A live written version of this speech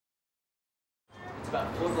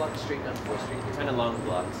about 4 blocks straight down 4th Street. They're kind of long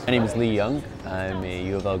blocks. My name is Lee Young. I'm a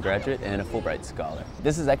UofL graduate and a Fulbright scholar.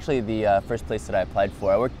 This is actually the first place that I applied for.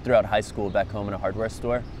 I worked throughout high school back home in a hardware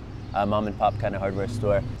store, a mom and pop kind of hardware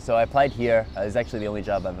store. So I applied here. It was actually the only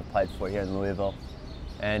job I've applied for here in Louisville.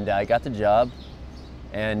 And I got the job,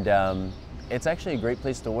 and it's actually a great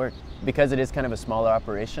place to work because it is kind of a smaller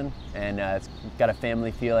operation, and it's got a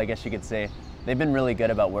family feel, I guess you could say. They've been really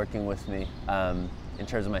good about working with me in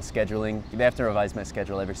terms of my scheduling. They have to revise my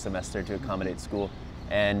schedule every semester to accommodate school,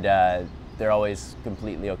 and they're always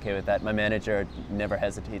completely okay with that. My manager never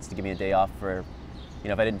hesitates to give me a day off for,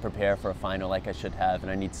 if I didn't prepare for a final like I should have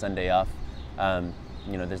and I need Sunday off,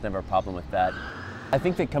 there's never a problem with that. I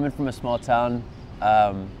think that coming from a small town,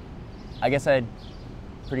 I guess I had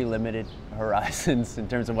pretty limited horizons in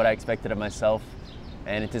terms of what I expected of myself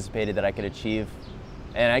and anticipated that I could achieve.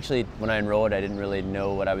 And actually, when I enrolled, I didn't really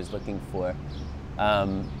know what I was looking for.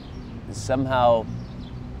 Somehow,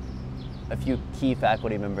 a few key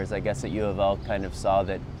faculty members, I guess, at UofL kind of saw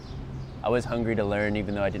that I was hungry to learn,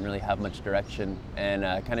 even though I didn't really have much direction, and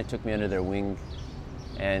kind of took me under their wing.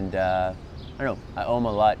 And I don't know, I owe them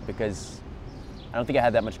a lot because I don't think I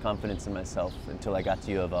had that much confidence in myself until I got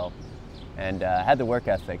to UofL. And I had the work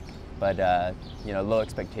ethic, but low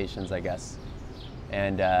expectations, I guess.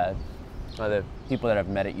 And the people that I've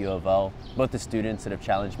met at UofL, both the students that have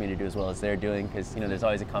challenged me to do as well as they're doing, because there's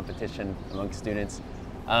always a competition among students,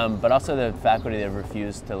 but also the faculty that have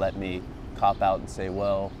refused to let me cop out and say,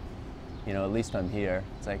 well, at least I'm here.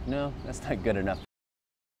 It's like, no, that's not good enough.